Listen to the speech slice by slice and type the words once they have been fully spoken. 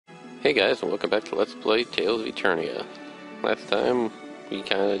Hey guys, and welcome back to Let's Play Tales of Eternia. Last time, we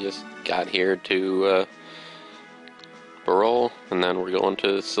kind of just got here to Barol, and then we're going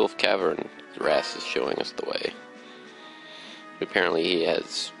to Sylph Cavern. Ras is showing us the way. Apparently he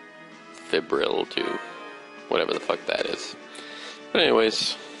has Fibril to whatever the fuck that is. But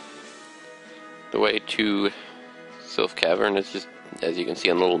anyways, the way to Sylph Cavern is just, as you can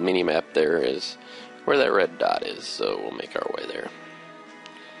see on the little mini-map there, is where that red dot is, so we'll make our way there.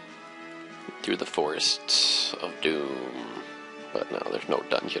 Through the forests of doom. But no, there's no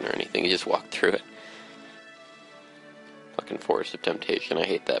dungeon or anything, you just walk through it. Fucking Forest of Temptation, I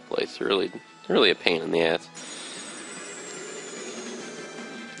hate that place. Really a pain in the ass.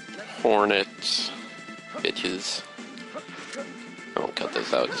 Hornets. Bitches. I won't cut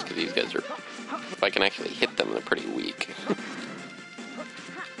this out just because these guys are... If I can actually hit them, they're pretty weak.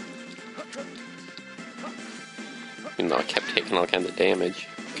 Even though I kept taking all kinds of damage.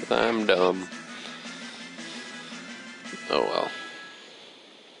 Because I'm dumb. Oh well.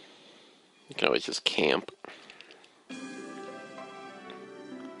 You can always just camp.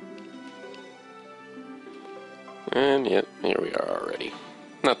 And yep, here we are already.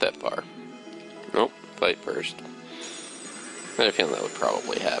 Not that far. Nope, fight first. I had a feeling that would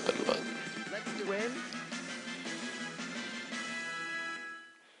probably happen, but... Let's win.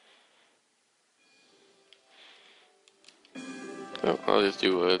 Oh, I'll just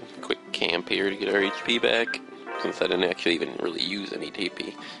do a quick camp here to get our HP back, since I didn't actually even really use any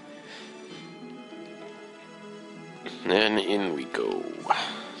TP. And in we go.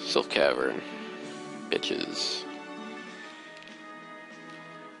 Sylph Cavern. Bitches.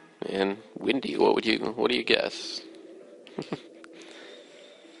 And windy, what do you guess?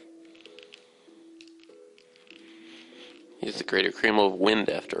 He's the greater cream of wind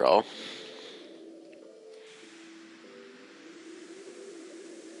after all.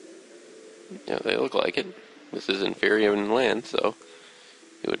 Yeah, they look like it. This is inferior in land, so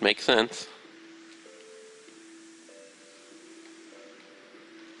it would make sense.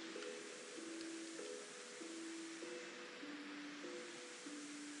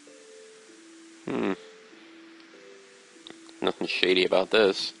 Nothing shady about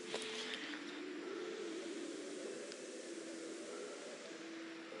this.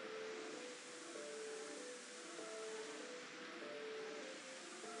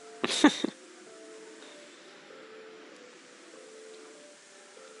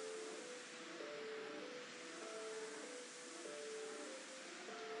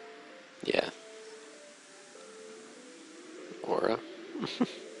 Yeah. Aura.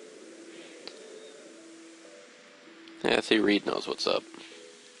 Yeah, see, Reed knows what's up.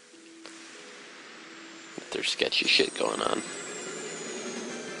 There's sketchy shit going on.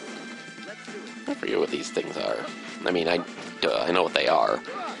 I forget what these things are. I mean, I know what they are.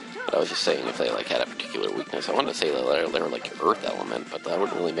 But I was just saying if they like had a particular weakness. I wanted to say that they're like earth element, but that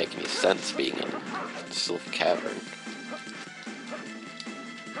wouldn't really make any sense being in Sylph Cavern.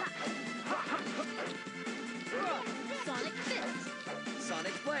 Sonic Fist.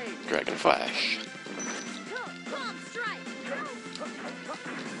 Sonic Blade. Dragon Flash.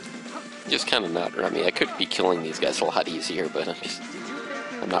 Just kind of not. I mean, I could be killing these guys a lot easier, but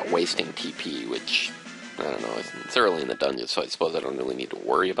I'm not wasting TP, which, I don't know, it's early in the dungeon, so I suppose I don't really need to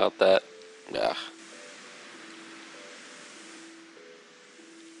worry about that. Ugh.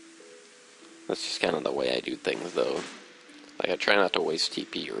 That's just kind of the way I do things, though. Like, I try not to waste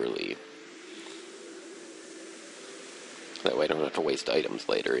TP early. That way I don't have to waste items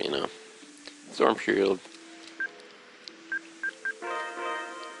later, you know. Storm Shield.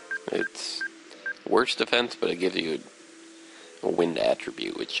 It's worse defense, but it gives you a wind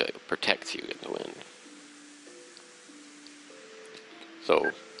attribute, which protects you in the wind.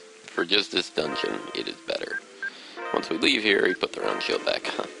 So, for just this dungeon, it is better. Once we leave here, we put the round shield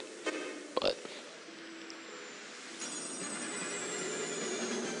back on. But,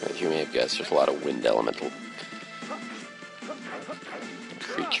 as you may have guessed, there's a lot of wind elemental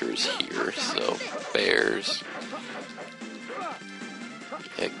creatures here, so bears.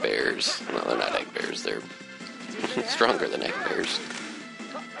 Egg bears. No, they're not egg bears. They're stronger than egg bears.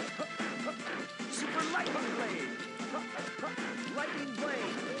 Super Lightning Blade. Lightning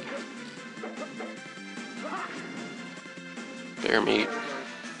Blade. Bear meat.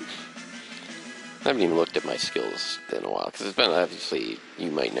 I haven't even looked at my skills in a while, because it's been, obviously,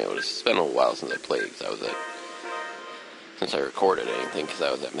 you might notice, it's been a while since I played, because since I recorded anything, because I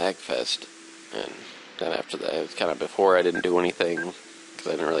was at MagFest, and then after that, it was kind of before I didn't do anything, because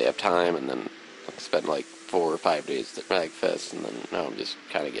I didn't really have time, and then I spent like 4 or 5 days at MagFest, and then now I'm just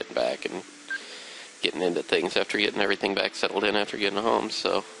kind of getting back and getting into things after getting everything back settled in after getting home,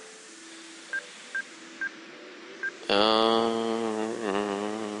 so I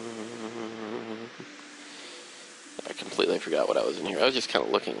completely forgot what I was in here. I was just kind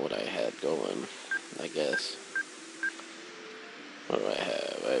of looking at what I had going, I guess. What do I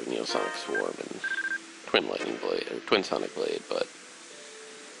have? I have Neosonic Swarm and Twin Lightning Blade, or Twin Sonic Blade, but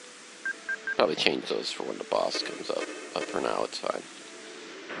probably change those for when the boss comes up. But for now, it's fine.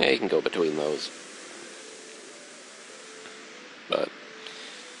 Yeah, you can go between those. But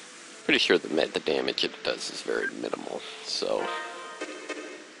pretty sure the damage it does is very minimal, so...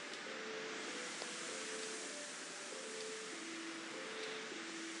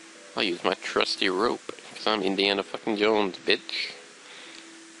 I'll use my trusty rope, because I'm Indiana fucking Jones, bitch.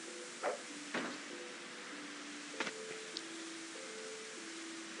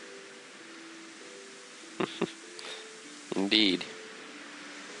 Indeed.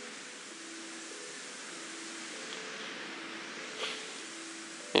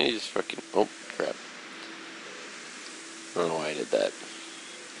 And he just fucking... Oh, crap. I don't know why I did that.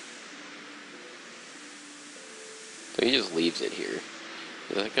 So he just leaves it here.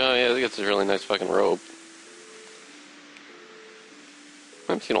 He's like, oh yeah, that's a really nice fucking rope.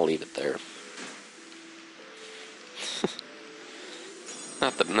 I'm just gonna leave it there.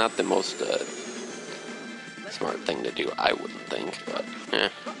 not the most smart thing to do, I wouldn't think, but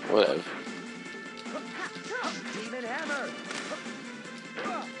whatever. Demon Hammer.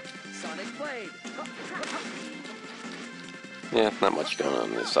 Sonic Blade. Yeah, not much going on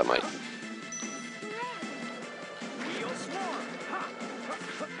in this. I might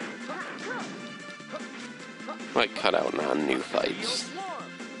cut out non-new fights.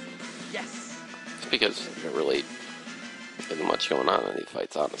 Yes. It's because there really isn't much going on in these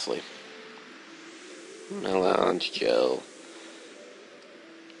fights, honestly. Melange gel.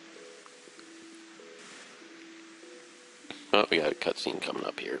 Oh, we got a cutscene coming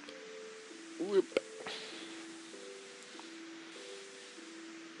up here. Whoop.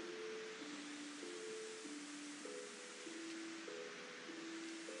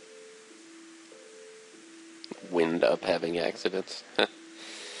 Wind up having accidents.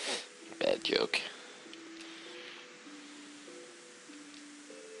 Bad joke.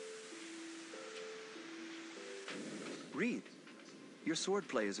 Reed, your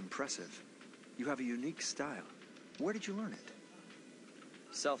swordplay is impressive. You have a unique style. Where did you learn it?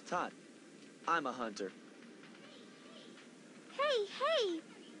 Self-taught. I'm a hunter. Hey,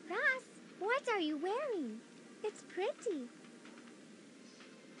 Ras, what are you wearing? It's pretty.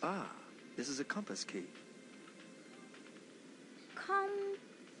 Ah, this is a compass key.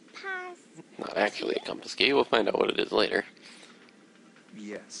 Compass. Not actually a compass key. We'll find out what it is later.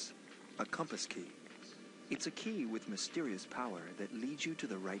 Yes, a compass key. It's a key with mysterious power that leads you to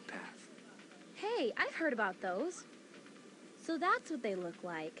the right path. Hey, I've heard about those. So that's what they look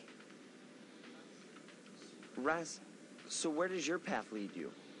like. Raz, so where does your path lead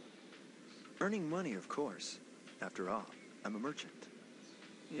you? Earning money, of course. After all, I'm a merchant.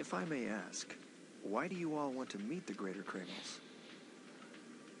 If I may ask, why do you all want to meet the Greater Kramels?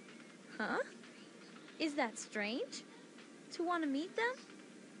 Huh? Is that strange? To want to meet them?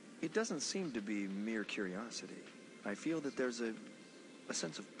 It doesn't seem to be mere curiosity. I feel that there's a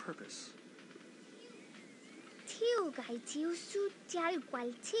sense of purpose.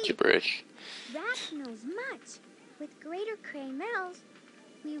 Gibberish. Ras knows much. With Greater Kramels,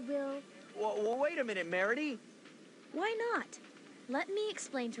 we will... Well, wait a minute, Merity. Why not? Let me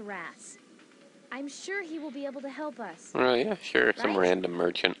explain to Ras. I'm sure he will be able to help us. Oh yeah, sure. Some Right? random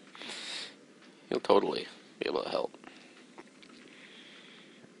merchant. He'll totally be able to help.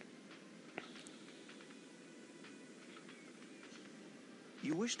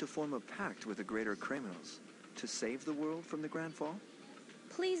 You wish to form a pact with the Greater Kramels to save the world from the Grand Fall?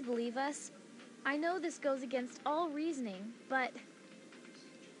 Please believe us. I know this goes against all reasoning, but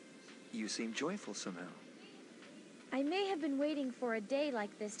You seem joyful somehow. I may have been waiting for a day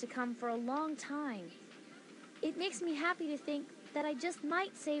like this to come for a long time. It makes me happy to think that I just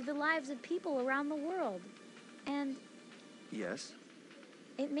might save the lives of people around the world. And Yes?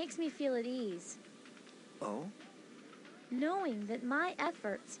 it makes me feel at ease. Oh? Knowing that my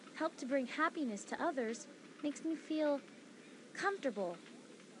efforts help to bring happiness to others makes me feel comfortable.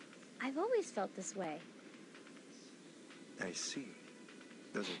 I've always felt this way. I see.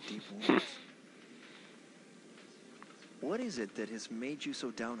 Those are deep wounds. What is it that has made you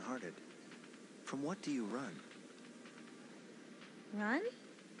so downhearted? From what do you run? Run?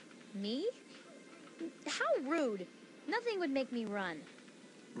 Me? How rude. Nothing would make me run.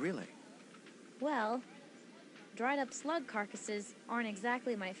 Really? Well, dried up slug carcasses aren't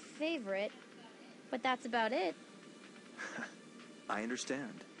exactly my favorite, but that's about it. I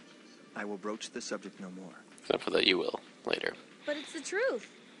understand. I will broach the subject no more. Except for that you will later. But it's the truth.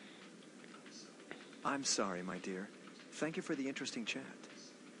 I'm sorry, my dear. Thank you for the interesting chat.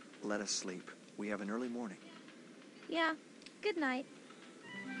 Let us sleep. We have an early morning. Yeah. Good night.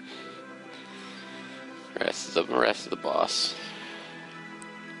 Rest of the boss.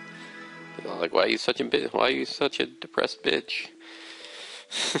 Like, why are you such a depressed bitch?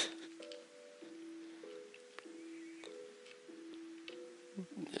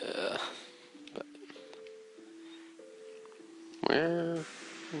 But where?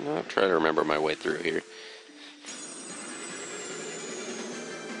 I'm trying to remember my way through here.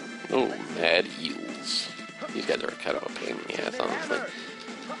 Oh, mad eels. These guys are kind of a pain in the ass, honestly.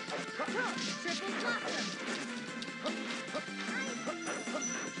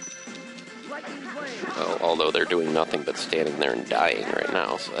 Well, although they're doing nothing but standing there and dying right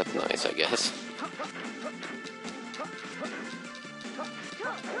now, so that's nice, I guess.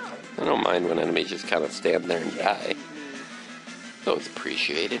 I don't mind when enemies just kind of stand there and die. So it's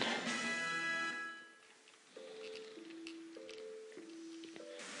appreciated.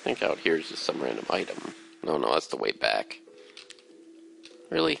 I think out here is just some random item. No, that's the way back.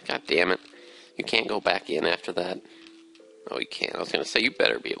 Really? God damn it. You can't go back in after that? Oh, you can't. I was going to say you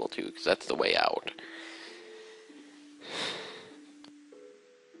better be able to, because that's the way out.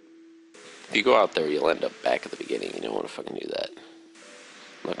 If you go out there, you'll end up back at the beginning. You don't want to fucking do that.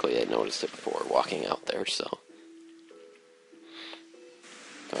 Luckily, I noticed it before walking out there, so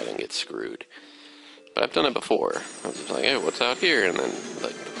I didn't get screwed. But I've done it before. I was just like, hey, what's out here? And then,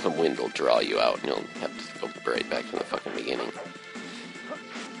 like, some wind will draw you out, and you'll have to go right back to the fucking beginning.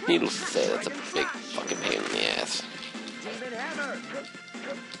 Needless to say, that's a big fucking pain in the ass. Demon hammer!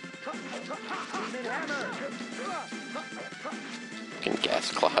 Demon hammer! Fucking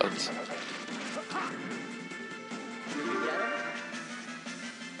gas clouds.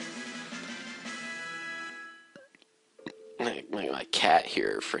 My cat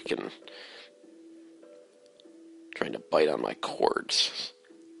here freaking trying to bite on my cords.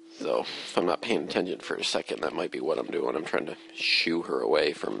 So if I'm not paying attention for a second, that might be what I'm doing. I'm trying to shoo her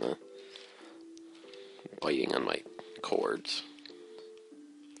away from the biting on my cords.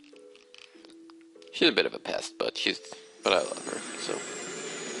 She's a bit of a pest, but I love her, so.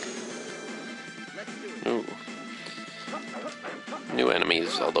 Ooh. New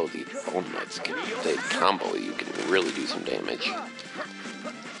enemies, although the bone knights they combo, you can really do some damage.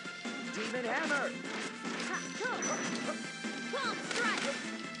 Demon hammer!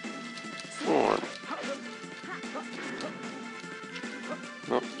 Swarm.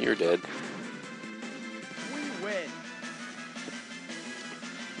 Oh, you're dead. We win!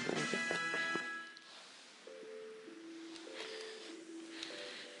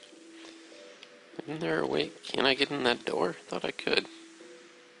 Isn't there a way? Can I get in that door? Thought I could.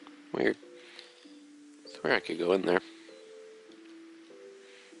 Weird. Swear I could go in there.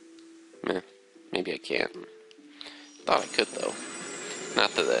 Meh. Maybe I can't. Thought I could though.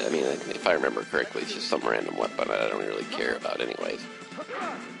 Not that, I mean, if I remember correctly, it's just some random weapon I don't really care about anyways.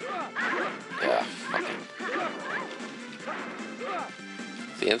 Yeah, fucking.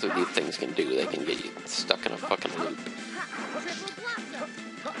 See, that's what these things can do. They can get you stuck in a fucking loop.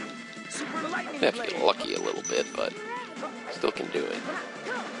 You have to get lucky a little bit, but still can do it.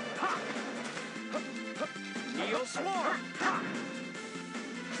 Neo Swarm!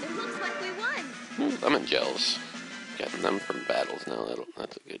 It looks like we won. Ooh, lemon gels. Getting them from battles now,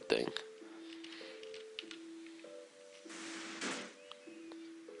 that's a good thing.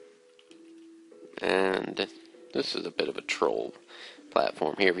 And this is a bit of a troll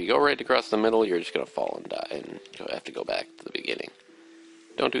platform here. If you go right across the middle, you're just going to fall and die, and you'll have to go back to the beginning.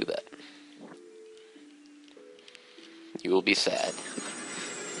 Don't do that. You will be sad.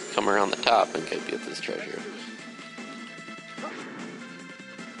 Come around the top and get this treasure.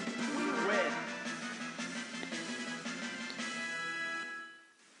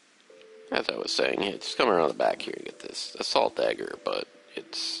 As I was saying, just come around the back here and get this assault dagger, but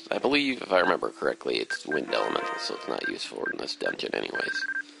it's, I believe, if I remember correctly, it's wind elemental, so it's not useful in this dungeon anyways.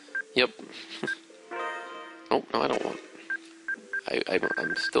 Yep. Oh, no, I don't want.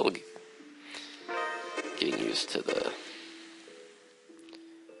 I'm still getting used to the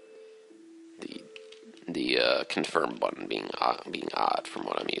confirm button being odd from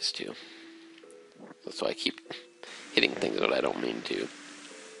what I'm used to. So I keep hitting things that I don't mean to.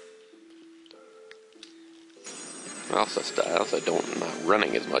 I also don't, I'm not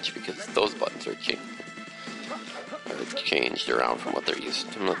running as much because those buttons are changed around from what they're used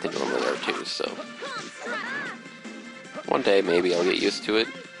to, from what they normally are too, so. One day maybe I'll get used to it.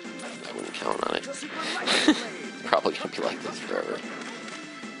 I wouldn't count on it. Probably gonna be like this forever.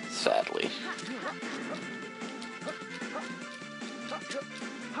 Sadly.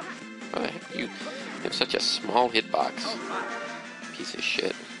 Why the heck you have such a small hitbox? Piece of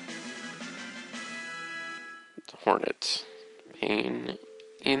shit. The Hornets. Pain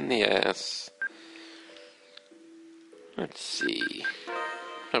in the ass. Let's see.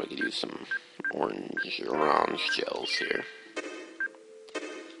 How we could use some orange gels here.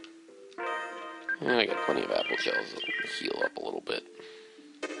 I got plenty of apple gels that'll heal up a little bit.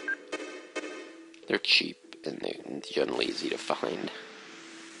 They're cheap and they're generally easy to find.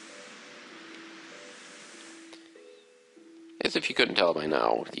 As if you couldn't tell by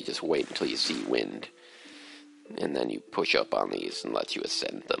now, you just wait until you see wind, and then you push up on these and lets you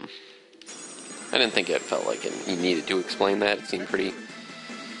ascend them. I didn't think it felt like you needed to explain that. It seemed pretty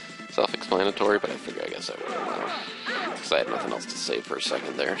self-explanatory, but I figure I guess I will now. Because I had nothing else to say for a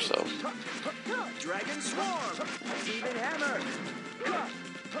second there, so. Dragon Swarm! Demon Hammer!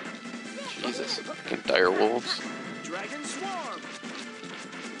 Jesus, fucking dire wolves. Dragon Swarm!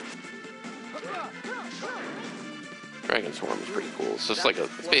 Dragon Swarm is pretty cool. It's just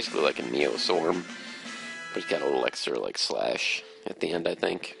it's basically like a Neo Swarm, but it's got a little extra slash at the end, I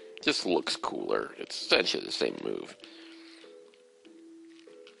think. Just looks cooler. It's essentially the same move.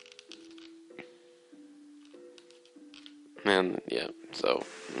 And yeah, so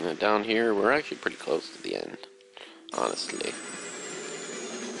down here we're actually pretty close to the end, honestly.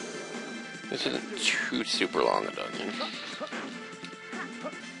 This isn't too super long a dungeon.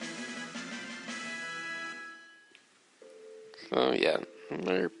 So yeah,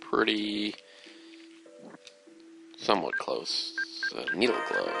 they're pretty somewhat close. Needle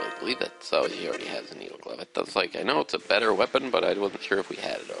glove, I believe that's he already has a needle glove. It's I know it's a better weapon, but I wasn't sure if we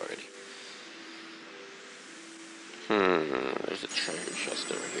had it already. There's a treasure chest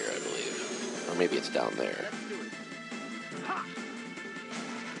over here, I believe. Or maybe it's down there.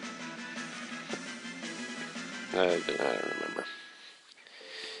 I don't remember.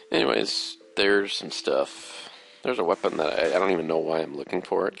 Anyways, there's some stuff. There's a weapon that I don't even know why I'm looking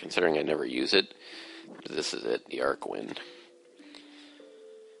for it, considering I never use it. This is it, the Arcwind.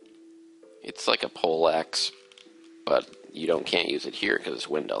 It's like a pole axe, but you can't use it here because it's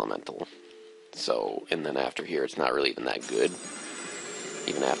wind elemental. So, and then after here, it's not really even that good.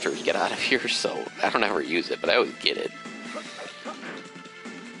 Even after we get out of here, so I don't ever use it, but I always get it.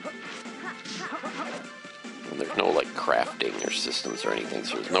 And there's no crafting or systems or anything,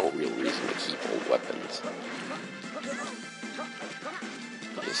 so there's no real reason to keep old weapons.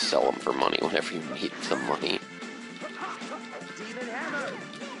 You just sell them for money whenever you need some money. Demon Hammer!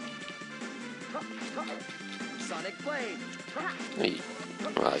 Sonic Blade!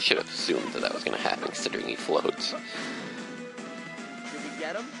 Well, I should have assumed that was going to happen, considering he floats. Did he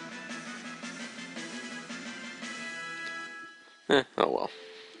get him? Oh well.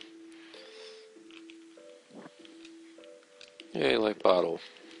 Yay, life bottle.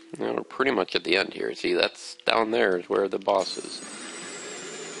 Now we're pretty much at the end here. See, that's down there is where the boss is.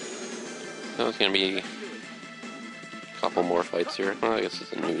 So it's going to be a couple more fights here. Well, I guess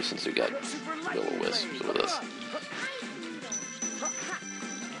it's a new since we got Will-O-Wisps with us.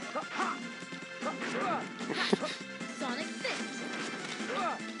 Sonic Fist.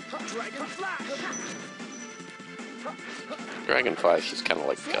 Dragon Flash! Dragon Flash is kind of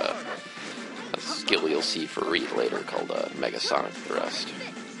like a skill you'll see for Reed later called Mega Sonic Thrust.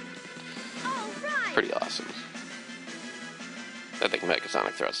 Pretty awesome. I think Mega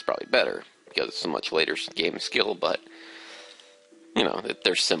Sonic Thrust is probably better because it's a much later game skill, but you know,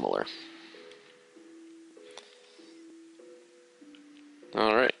 they're similar.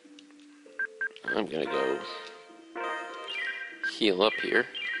 Alright. I'm gonna go heal up here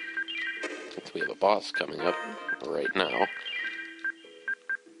since we have a boss coming up right now.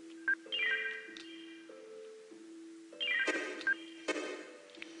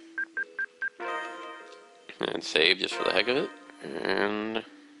 And save just for the heck of it. And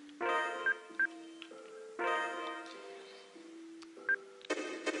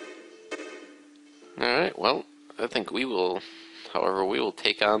alright, well, I think we will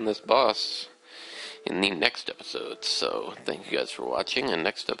take on this boss in the next episode. So, thank you guys for watching, and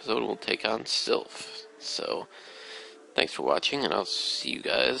next episode we'll take on Sylph. So, thanks for watching, and I'll see you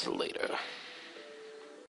guys later.